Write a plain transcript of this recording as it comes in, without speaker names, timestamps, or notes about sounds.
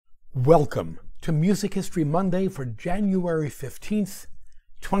Welcome to Music History Monday for January 15th,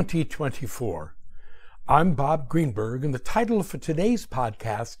 2024. I'm Bob Greenberg, and the title for today's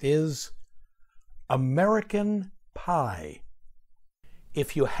podcast is American Pie.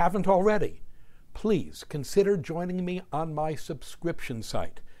 If you haven't already, please consider joining me on my subscription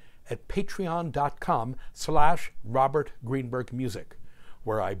site at patreon.com/RobertGreenbergMusic,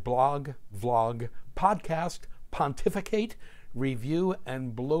 where I blog, vlog, podcast, pontificate, review,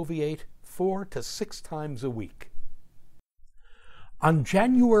 and bloviate 4 to 6 times a week. On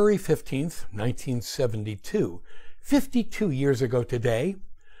January 15th, 1972, 52 years ago today,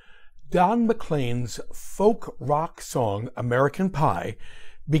 Don McLean's folk rock song American Pie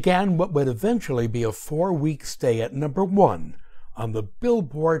began what would eventually be a 4-week stay at number 1 on the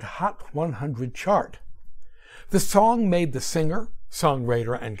Billboard Hot 100 chart. The song made the singer,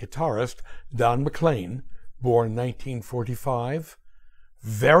 songwriter, and guitarist Don McLean, born 1945,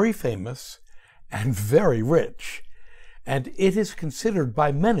 very famous and very rich, and it is considered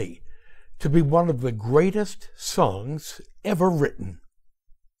by many to be one of the greatest songs ever written.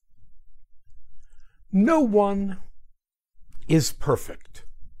 No one is perfect.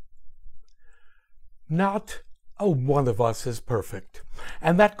 Not a one of us is perfect,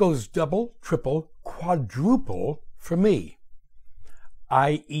 and that goes double, triple, quadruple for me.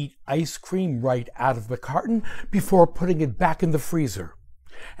 I eat ice cream right out of the carton before putting it back in the freezer,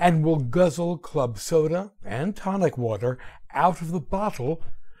 and will guzzle club soda and tonic water out of the bottle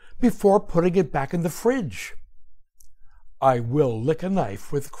before putting it back in the fridge. I will lick a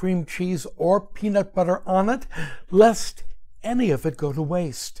knife with cream cheese or peanut butter on it, lest any of it go to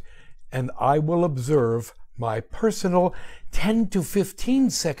waste, and I will observe my personal 10 to 15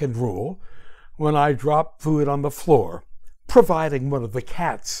 second rule when I drop food on the floor, providing one of the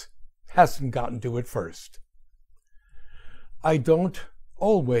cats hasn't gotten to it first. I don't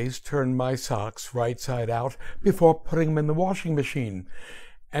always turn my socks right side out before putting them in the washing machine,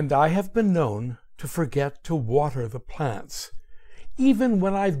 and I have been known to forget to water the plants, even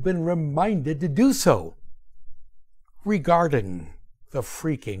when I've been reminded to do so. Regarding the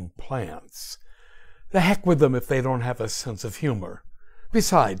freaking plants, the heck with them if they don't have a sense of humor.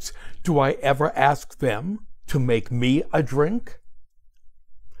 Besides, do I ever ask them to make me a drink?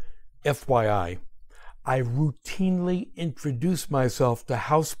 FYI, I routinely introduce myself to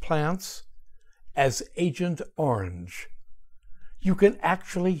houseplants as Agent Orange. You can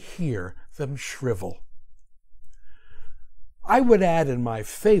actually hear them shrivel. I would add in my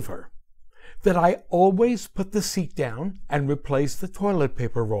favor that I always put the seat down and replace the toilet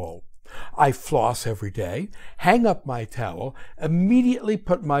paper roll. I floss every day, hang up my towel, immediately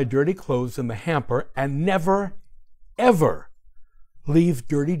put my dirty clothes in the hamper, and never, ever leave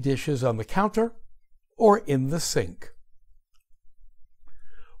dirty dishes on the counter or in the sink.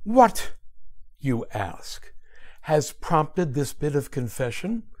 What, you ask, has prompted this bit of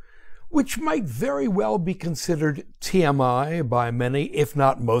confession, which might very well be considered TMI by many, if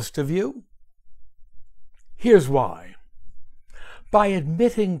not most of you? Here's why. By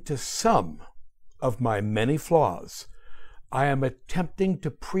admitting to some of my many flaws, I am attempting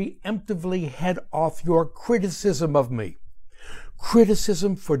to preemptively head off your criticism of me.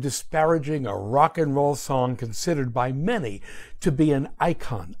 Criticism for disparaging a rock and roll song considered by many to be an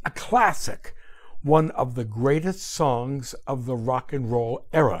icon, a classic, one of the greatest songs of the rock and roll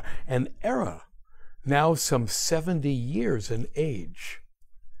era, an era now some 70 years in age.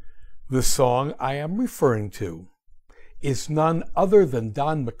 The song I am referring to is none other than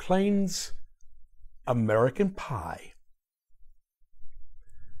Don McLean's American Pie.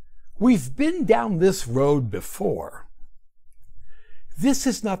 We've been down this road before. This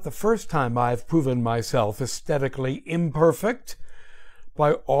is not the first time I've proven myself aesthetically imperfect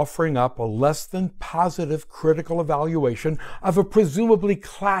by offering up a less than positive critical evaluation of a presumably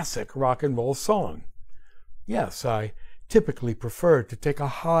classic rock and roll song. Yes, I typically prefer to take a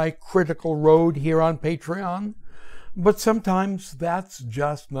high critical road here on Patreon, but sometimes that's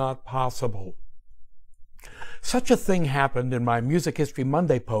just not possible. Such a thing happened in my Music History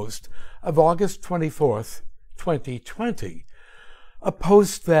Monday post of August 24th, 2020, a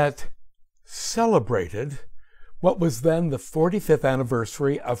post that celebrated what was then the 45th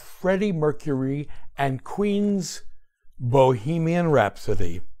anniversary of Freddie Mercury and Queen's Bohemian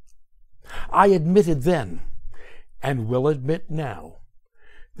Rhapsody. I admitted then, and will admit now,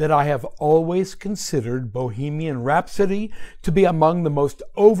 that I have always considered Bohemian Rhapsody to be among the most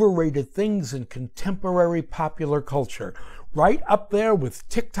overrated things in contemporary popular culture, right up there with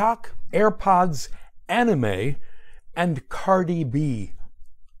TikTok, AirPods, anime, and Cardi B.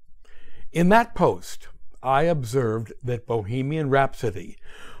 In that post, I observed that Bohemian Rhapsody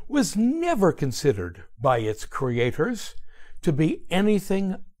was never considered by its creators to be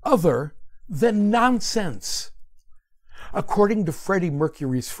anything other than nonsense. According to Freddie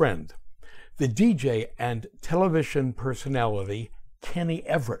Mercury's friend, the DJ and television personality Kenny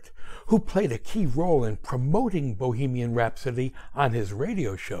Everett, who played a key role in promoting Bohemian Rhapsody on his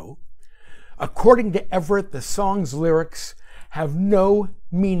radio show, according to Everett, the song's lyrics have no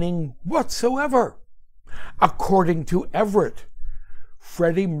meaning whatsoever. According to Everett,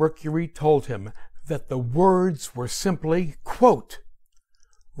 Freddie Mercury told him that the words were simply, quote,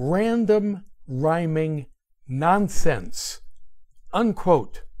 random rhyming nonsense,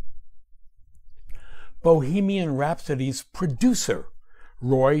 unquote. Bohemian Rhapsody's producer,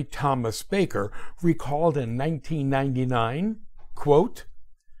 Roy Thomas Baker, recalled in 1999, quote,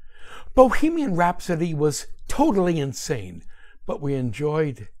 Bohemian Rhapsody was totally insane, but we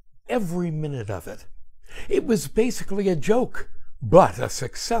enjoyed every minute of it. It was basically a joke, but a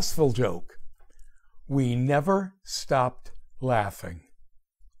successful joke. We never stopped laughing,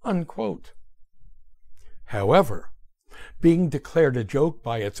 unquote. However, being declared a joke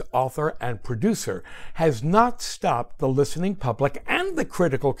by its author and producer has not stopped the listening public and the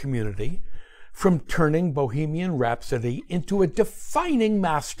critical community from turning Bohemian Rhapsody into a defining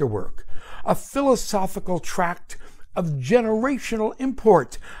masterwork, a philosophical tract of generational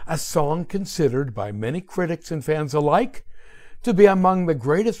import, a song considered by many critics and fans alike to be among the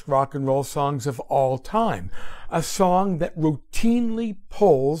greatest rock and roll songs of all time, a song that routinely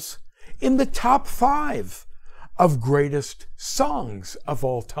polls in the top 5 of greatest songs of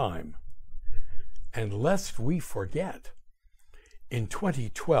all time. And lest we forget, in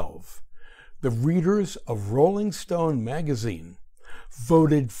 2012, the readers of Rolling Stone magazine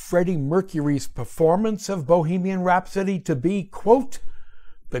voted Freddie Mercury's performance of Bohemian Rhapsody to be, quote,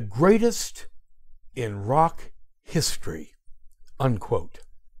 the greatest in rock history, unquote.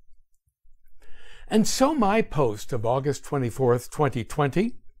 And so my post of August 24th,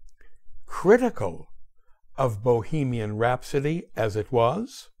 2020, critical of Bohemian Rhapsody as it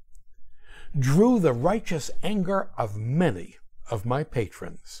was, drew the righteous anger of many of my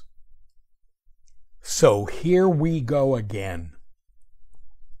patrons. So here we go again.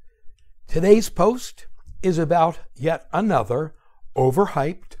 Today's post is about yet another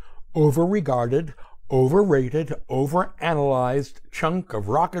overhyped, overregarded, overrated, overanalyzed chunk of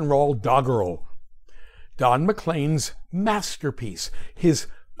rock and roll doggerel. Don McLean's masterpiece, his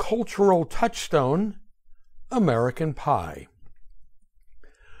cultural touchstone, American Pie.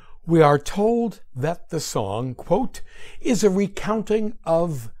 We are told that the song, quote, is a recounting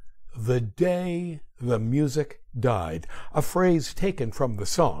of the day the music died, a phrase taken from the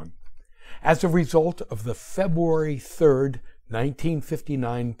song, as a result of the February 3rd,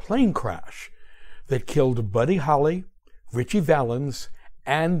 1959 plane crash that killed Buddy Holly, Ritchie Valens,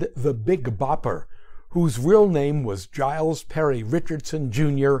 and the Big Bopper, whose real name was Giles Perry Richardson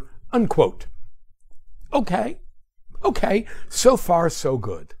Jr., unquote. Okay, so far so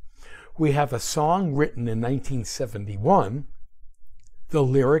good. We have a song written in 1971, the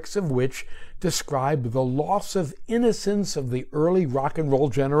lyrics of which describe the loss of innocence of the early rock and roll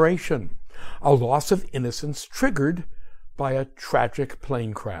generation, a loss of innocence triggered by a tragic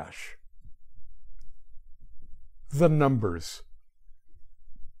plane crash. The numbers.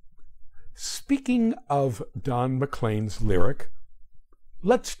 Speaking of Don McLean's lyric,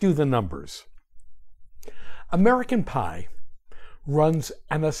 let's do the numbers. American Pie runs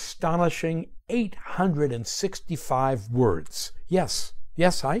an astonishing 865 words. Yes,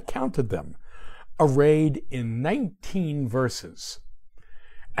 I counted them, arrayed in 19 verses.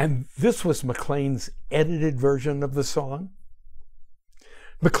 And this was McLean's edited version of the song.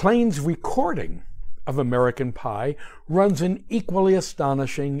 McLean's recording of American Pie runs an equally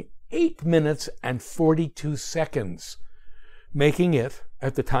astonishing 8 minutes and 42 seconds, making it,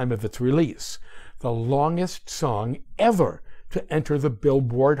 at the time of its release, the longest song ever to enter the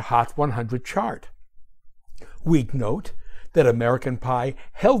Billboard Hot 100 chart. We'd note that American Pie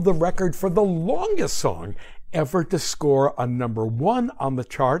held the record for the longest song ever to score a number 1 on the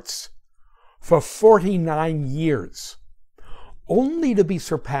charts for 49 years, only to be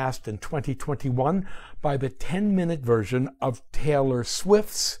surpassed in 2021 by the 10-minute version of Taylor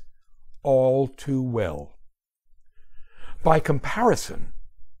Swift's All Too Well. By comparison,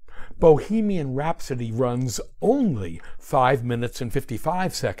 Bohemian Rhapsody runs only 5 minutes and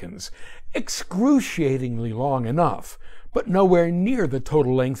 55 seconds, excruciatingly long enough, but nowhere near the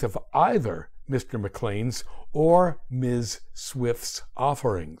total length of either Mr. McLean's or Ms. Swift's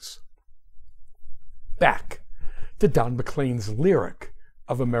offerings. Back to Don McLean's lyric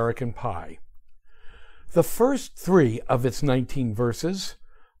of American Pie. The first 3 of its 19 verses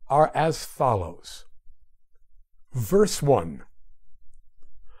are as follows. Verse 1.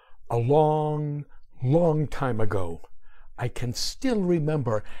 A long, long time ago, I can still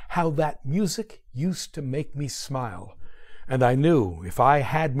remember how that music used to make me smile, and I knew if I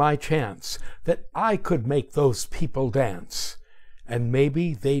had my chance that I could make those people dance, and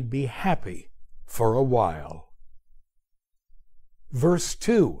maybe they'd be happy for a while. Verse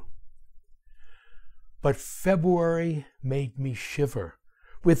 2. But February made me shiver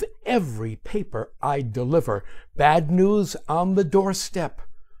with every paper I'd deliver. Bad news on the doorstep.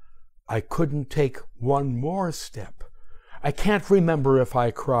 I couldn't take one more step. I can't remember if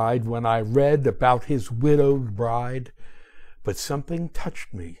I cried when I read about his widowed bride, but something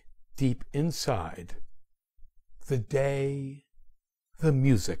touched me deep inside the day the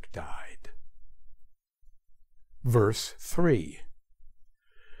music died. Verse 3.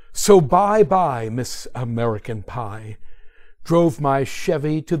 So bye-bye, Miss American Pie. Drove my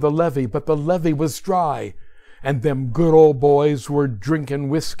Chevy to the levee, but the levee was dry, and them good old boys were drinking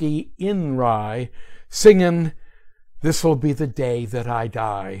whiskey in rye, singing, "This'll be the day that I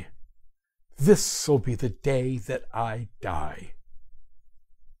die. This'll be the day that I die."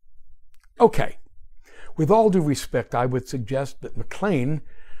 Okay, with all due respect, I would suggest that McLean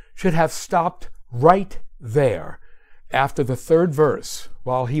should have stopped right there after the third verse,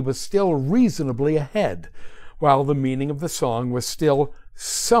 while he was still reasonably ahead, while the meaning of the song was still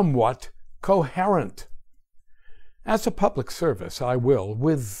somewhat coherent. As a public service, I will,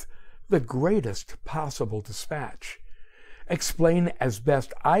 with the greatest possible dispatch, explain as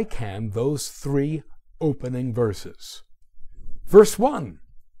best I can those three opening verses. Verse 1.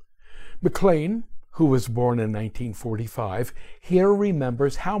 McLean, who was born in 1945, here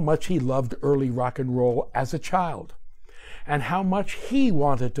remembers how much he loved early rock and roll as a child, and how much he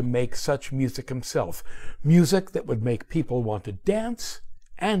wanted to make such music himself, music that would make people want to dance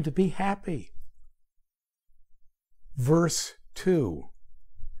and to be happy. Verse 2.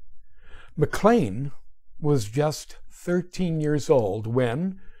 McLean was just 13 years old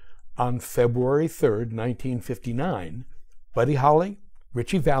when, on February 3rd, 1959, Buddy Holly,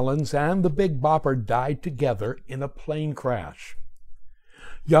 Ritchie Valens, and the Big Bopper died together in a plane crash.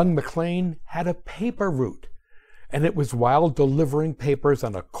 Young McLean had a paper route, and it was while delivering papers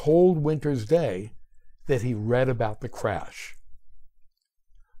on a cold winter's day that he read about the crash.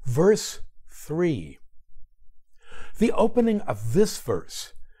 Verse 3. The opening of this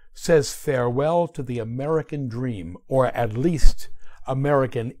verse says farewell to the American dream, or at least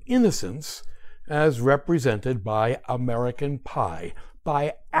American innocence, as represented by American pie,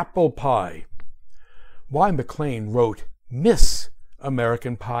 by apple pie. Why McLean wrote Miss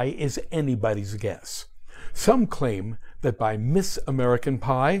American Pie is anybody's guess. Some claim that by Miss American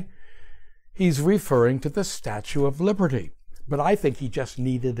Pie, he's referring to the Statue of Liberty, but I think he just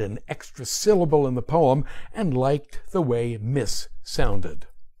needed an extra syllable in the poem and liked the way Miss sounded.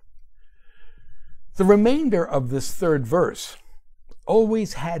 The remainder of this third verse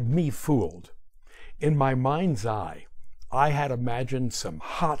always had me fooled. In my mind's eye, I had imagined some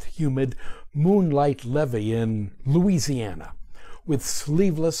hot, humid moonlight levee in Louisiana, with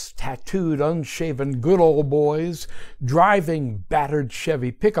sleeveless, tattooed, unshaven good old boys driving battered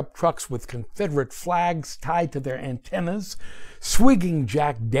Chevy pickup trucks with Confederate flags tied to their antennas, swigging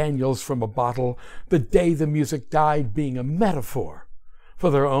Jack Daniels from a bottle, the day the music died being a metaphor for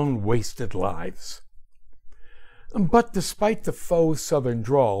their own wasted lives. But despite the faux Southern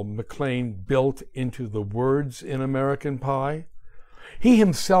drawl McLean built into the words in American Pie, he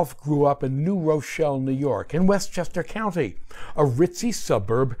himself grew up in New Rochelle, New York, in Westchester County, a ritzy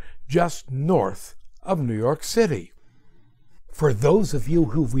suburb just north of New York City. For those of you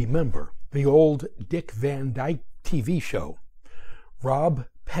who remember the old Dick Van Dyke TV show, Rob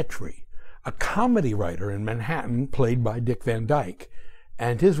Petrie, a comedy writer in Manhattan played by Dick Van Dyke,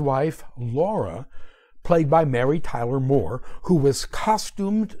 and his wife, Laura, played by Mary Tyler Moore, who was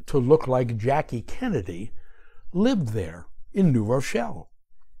costumed to look like Jackie Kennedy, lived there in New Rochelle.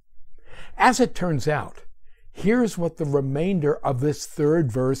 As it turns out, here's what the remainder of this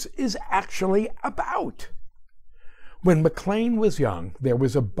third verse is actually about. When McLean was young, there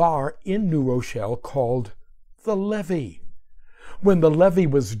was a bar in New Rochelle called the Levee. When the levee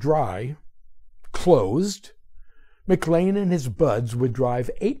was dry, closed, McLean and his buds would drive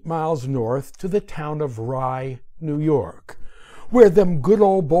 8 miles north to the town of Rye, New York, where them good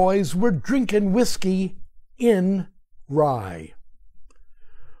old boys were drinking whiskey in rye.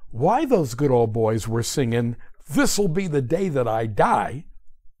 Why those good old boys were singing "This'll be the day that I die"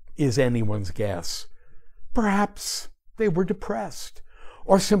 is anyone's guess. Perhaps they were depressed,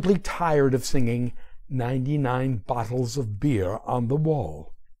 or simply tired of singing 99 bottles of beer on the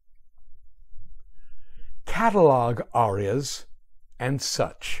wall. catalog arias, and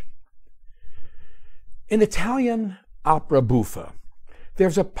such. In Italian opera buffa,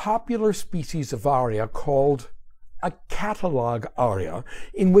 there's a popular species of aria called a catalog aria,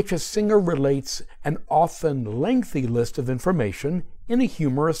 in which a singer relates an often lengthy list of information in a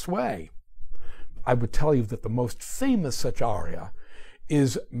humorous way. I would tell you that the most famous such aria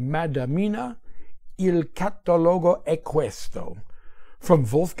is Madamina, il catalogo è questo, from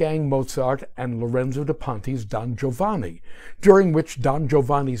Wolfgang Mozart and Lorenzo da Ponte's Don Giovanni, during which Don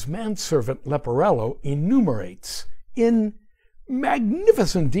Giovanni's manservant Leporello enumerates, in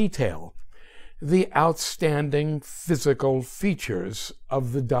magnificent detail, the outstanding physical features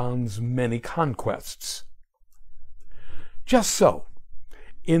of the Don's many conquests. Just so,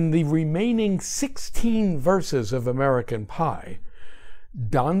 in the remaining 16 verses of American Pie,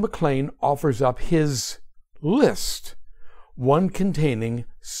 Don McLean offers up his list, one containing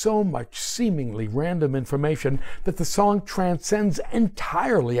so much seemingly random information that the song transcends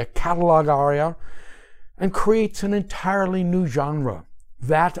entirely a catalog aria and creates an entirely new genre,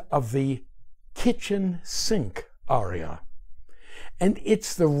 that of the kitchen sink aria. And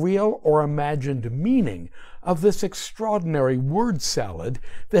it's the real or imagined meaning of this extraordinary word salad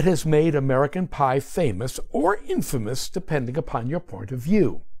that has made American Pie famous or infamous, depending upon your point of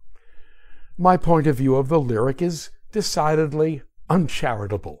view. My point of view of the lyric is decidedly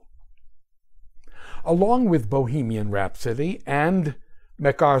uncharitable. Along with Bohemian Rhapsody and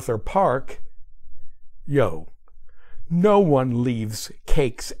MacArthur Park, no one leaves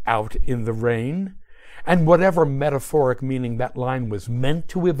cakes out in the rain, and whatever metaphoric meaning that line was meant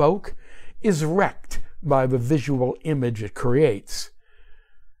to evoke is wrecked by the visual image it creates.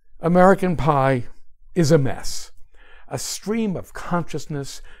 American Pie is a mess, a stream of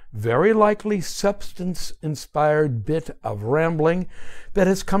consciousness, very likely substance-inspired bit of rambling that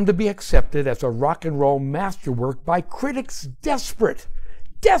has come to be accepted as a rock and roll masterwork by critics desperate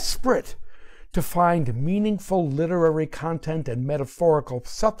to find meaningful literary content and metaphorical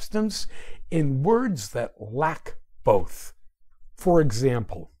substance in words that lack both. For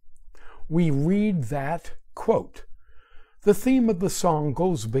example, we read that, quote, "The theme of the song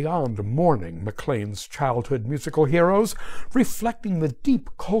goes beyond mourning McLean's childhood musical heroes, reflecting the deep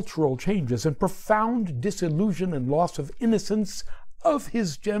cultural changes and profound disillusion and loss of innocence of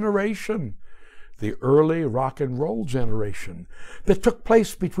his generation, the early rock and roll generation that took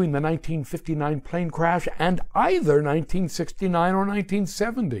place between the 1959 plane crash and either 1969 or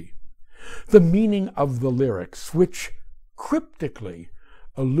 1970. The meaning of the lyrics, which cryptically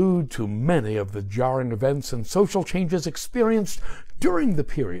allude to many of the jarring events and social changes experienced during the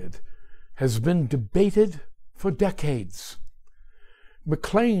period, has been debated for decades.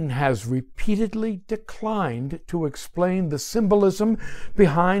 McLean has repeatedly declined to explain the symbolism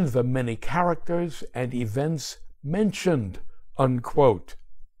behind the many characters and events mentioned," unquote.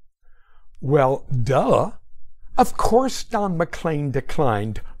 Well, duh. Of course Don McLean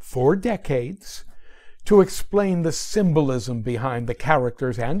declined for decades to explain the symbolism behind the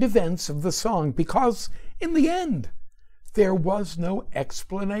characters and events of the song, because, in the end, there was no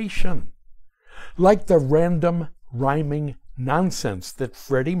explanation. Like the random rhyming nonsense that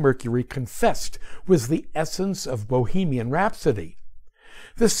Freddie Mercury confessed was the essence of Bohemian Rhapsody,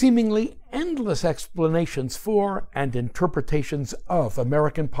 the seemingly endless explanations for and interpretations of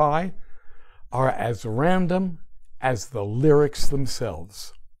American Pie are as random as the lyrics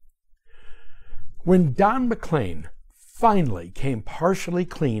themselves. When Don McLean finally came partially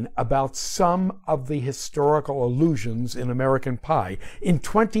clean about some of the historical allusions in American Pie in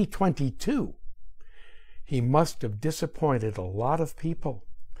 2022, he must have disappointed a lot of people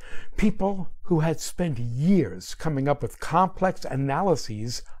who had spent years coming up with complex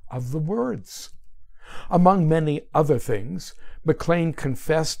analyses of the words. Among many other things, McLean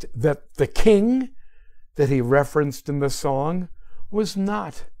confessed that the king that he referenced in the song was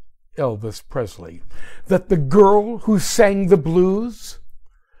not Elvis Presley, that the girl who sang the blues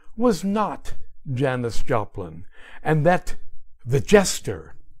was not Janis Joplin, and that the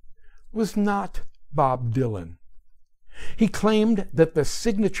jester was not Bob Dylan. He claimed that the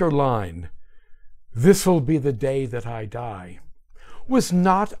signature line, "This'll be the day that I die," was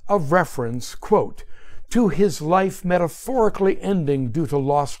not a reference, quote, to his life metaphorically ending due to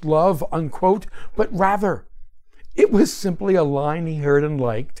lost love, unquote, but rather it was simply a line he heard and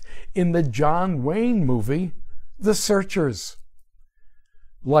liked in the John Wayne movie, The Searchers.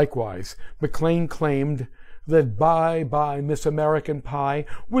 Likewise, McLean claimed that Bye Bye Miss American Pie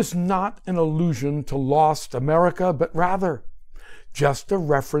was not an allusion to lost America, but rather just a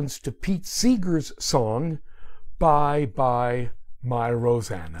reference to Pete Seeger's song, Bye Bye My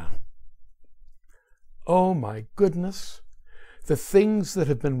Rosanna. Oh my goodness, the things that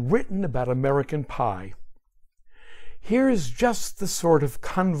have been written about American Pie. Here's just the sort of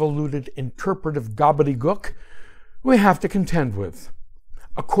convoluted interpretive gobbledygook we have to contend with.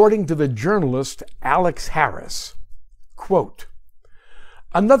 According to the journalist Alex Harris, quote,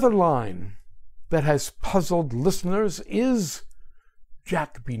 "Another line that has puzzled listeners is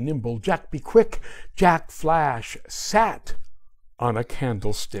Jack be nimble, Jack be quick, Jack Flash sat on a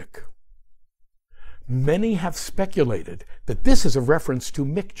candlestick." Many have speculated that this is a reference to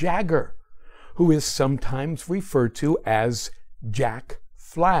Mick Jagger, who is sometimes referred to as Jack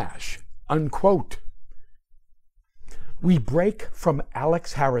Flash, unquote. We break from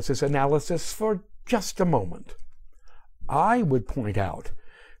Alex Harris's analysis for just a moment. I would point out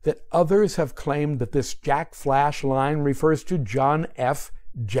that others have claimed that this Jack Flash line refers to John F.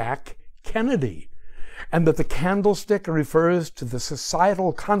 Jack Kennedy, and that the candlestick refers to the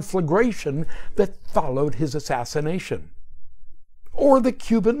societal conflagration that followed his assassination, or the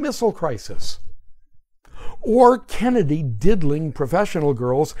Cuban Missile Crisis, or Kennedy diddling professional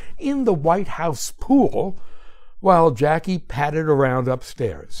girls in the White House pool while Jackie padded around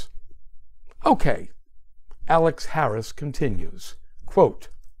upstairs. Okay, Alex Harris continues, quote,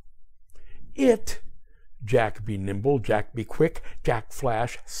 Jack be nimble, Jack be quick, Jack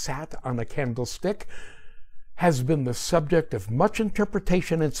Flash sat on a candlestick, has been the subject of much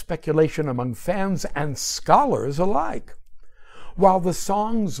interpretation and speculation among fans and scholars alike. While the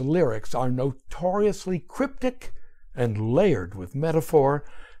song's lyrics are notoriously cryptic and layered with metaphor,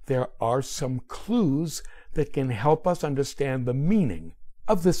 there are some clues that can help us understand the meaning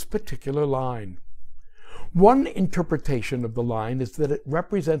of this particular line. One interpretation of the line is that it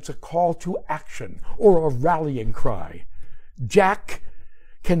represents a call to action or a rallying cry. Jack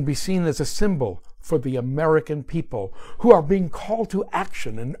can be seen as a symbol for the American people who are being called to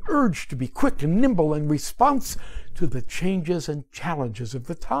action and urged to be quick and nimble in response to the changes and challenges of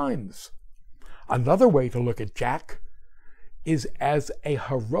the times. Another way to look at Jack is as a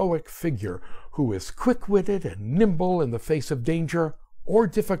heroic figure who is quick-witted and nimble in the face of danger or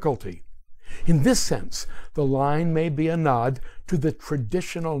difficulty. In this sense, the line may be a nod to the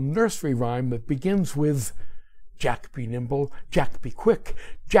traditional nursery rhyme that begins with Jack be nimble, Jack be quick,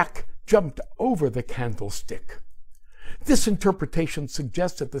 Jack jumped over the candlestick. This interpretation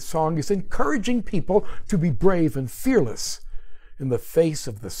suggests that the song is encouraging people to be brave and fearless in the face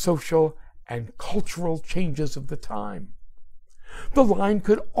of the social and cultural changes of the time. The line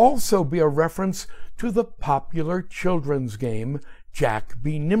could also be a reference to the popular children's game Jack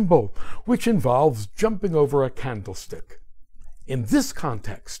be nimble, which involves jumping over a candlestick. In this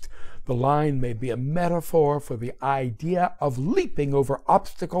context, the line may be a metaphor for the idea of leaping over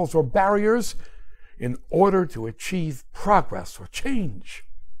obstacles or barriers in order to achieve progress or change.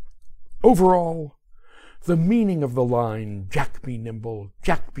 Overall, the meaning of the line Jack be nimble,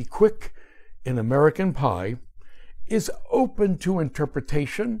 Jack be quick in American Pie is open to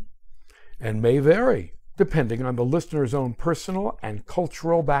interpretation and may vary depending on the listener's own personal and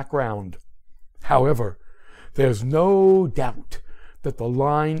cultural background. However, there's no doubt that the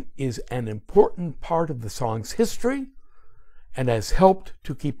line is an important part of the song's history and has helped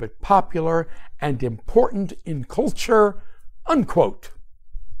to keep it popular and important in culture, unquote.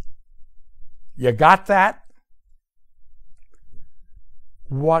 You got that?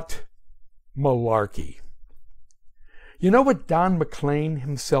 What malarkey. You know what Don McLean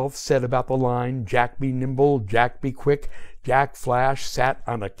himself said about the line, Jack be nimble, Jack be quick, Jack Flash sat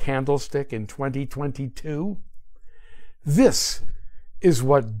on a candlestick in 2022? This is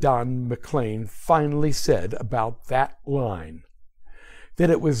what Don McLean finally said about that line. That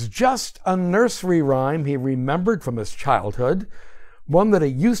it was just a nursery rhyme he remembered from his childhood, one that he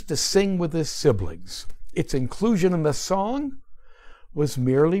used to sing with his siblings. Its inclusion in the song was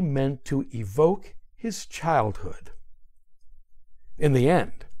merely meant to evoke his childhood. In the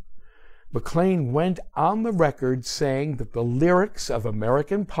end, McLean went on the record saying that the lyrics of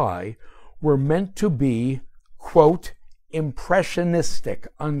American Pie were meant to be, quote, impressionistic,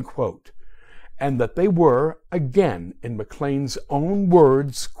 unquote, and that they were, again, in McLean's own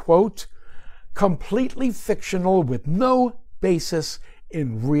words, quote, completely fictional with no basis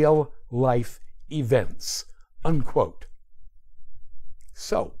in real-life events, unquote.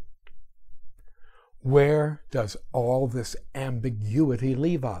 So, where does all this ambiguity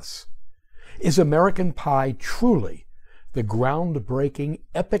leave us? Is American Pie truly the groundbreaking,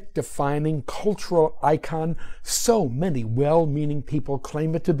 epic-defining cultural icon so many well-meaning people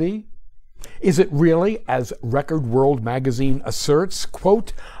claim it to be? Is it really, as Record World magazine asserts,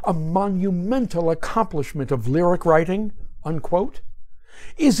 quote, a monumental accomplishment of lyric writing, unquote?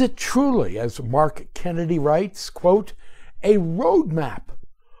 Is it truly, as Mark Kennedy writes, quote, a roadmap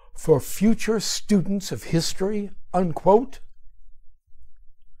for future students of history, unquote?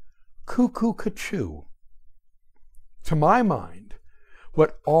 Cuckoo-ca-choo. To my mind,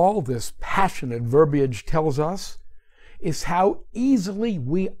 what all this passionate verbiage tells us is how easily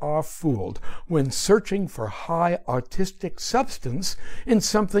we are fooled when searching for high artistic substance in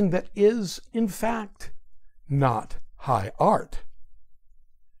something that is, in fact, not high art.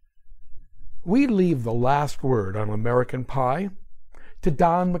 We leave the last word on American Pie to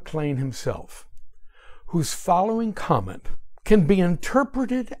Don McLean himself, whose following comment can be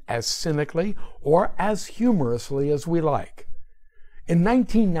interpreted as cynically or as humorously as we like. In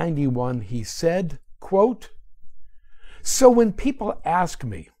 1991, he said, quote, "So when people ask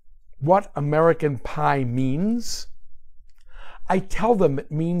me what American Pie means, I tell them it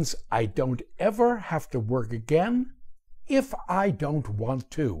means I don't ever have to work again if I don't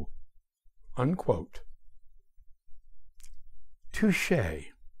want to." Unquote. Touché.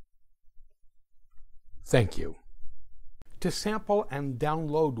 Thank you. To sample and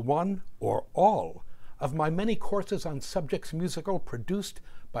download one or all of my many courses on subjects musical produced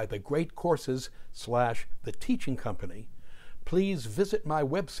by the Great Courses / The Teaching Company, please visit my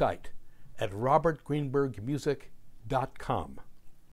website at robertgreenbergmusic.com.